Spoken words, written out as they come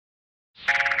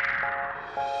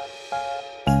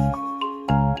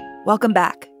Welcome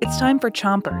back. It's time for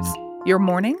Chompers, your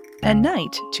morning and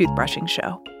night toothbrushing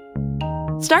show.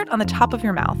 Start on the top of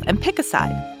your mouth and pick a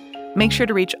side. Make sure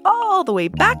to reach all the way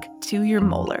back to your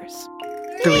molars.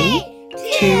 3,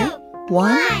 2,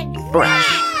 1,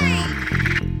 brush.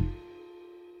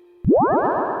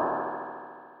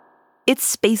 It's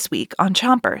Space Week on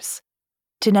Chompers.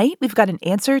 Tonight, we've got an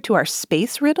answer to our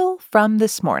space riddle from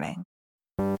this morning.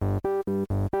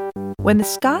 When the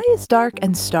sky is dark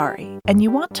and starry and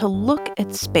you want to look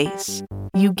at space,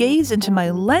 you gaze into my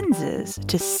lenses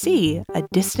to see a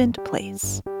distant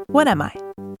place. What am I?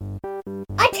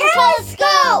 A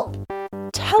telescope!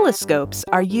 Telescopes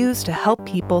are used to help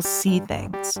people see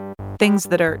things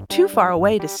that are too far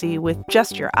away to see with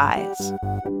just your eyes.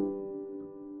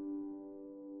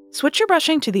 Switch your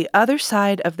brushing to the other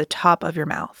side of the top of your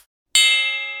mouth.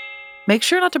 Make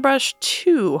sure not to brush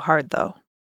too hard, though.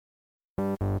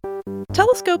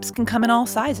 Telescopes can come in all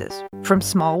sizes, from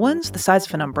small ones the size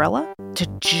of an umbrella to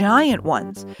giant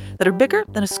ones that are bigger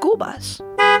than a school bus.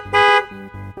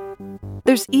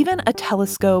 There's even a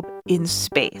telescope in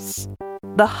space.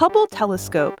 The Hubble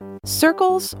telescope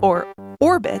circles or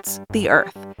orbits the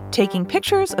Earth, taking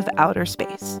pictures of outer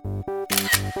space.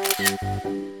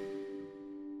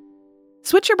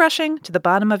 Switch your brushing to the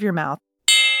bottom of your mouth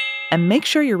and make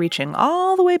sure you're reaching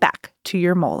all the way back to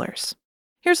your molars.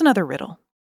 Here's another riddle.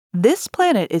 This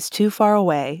planet is too far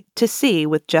away to see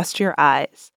with just your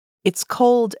eyes. It's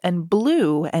cold and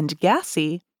blue and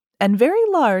gassy and very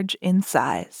large in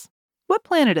size. What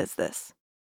planet is this?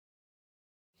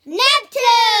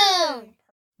 Neptune!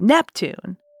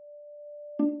 Neptune.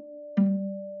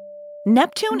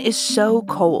 Neptune is so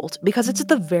cold because it's at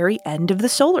the very end of the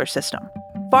solar system,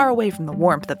 far away from the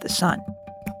warmth of the sun.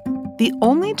 The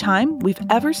only time we've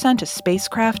ever sent a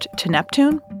spacecraft to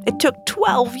Neptune, it took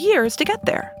 12 years to get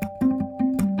there.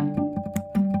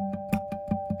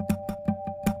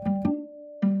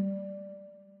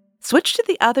 Switch to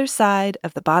the other side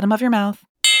of the bottom of your mouth.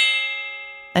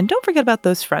 And don't forget about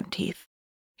those front teeth.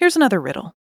 Here's another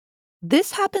riddle.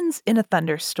 This happens in a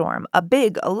thunderstorm, a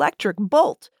big electric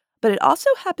bolt, but it also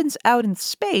happens out in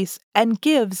space and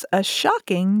gives a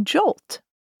shocking jolt.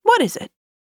 What is it?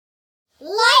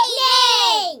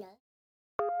 Lightning!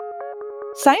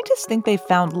 Scientists think they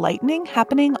found lightning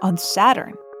happening on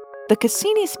Saturn. The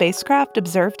Cassini spacecraft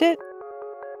observed it,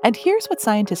 and here's what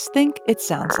scientists think it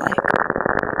sounds like.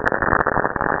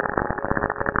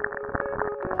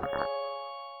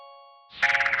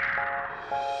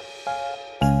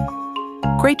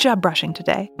 Great job brushing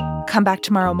today. Come back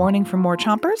tomorrow morning for more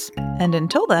Chompers, and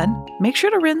until then, make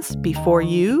sure to rinse before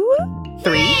you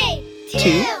 3,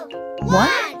 2, 1,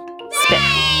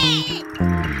 spit.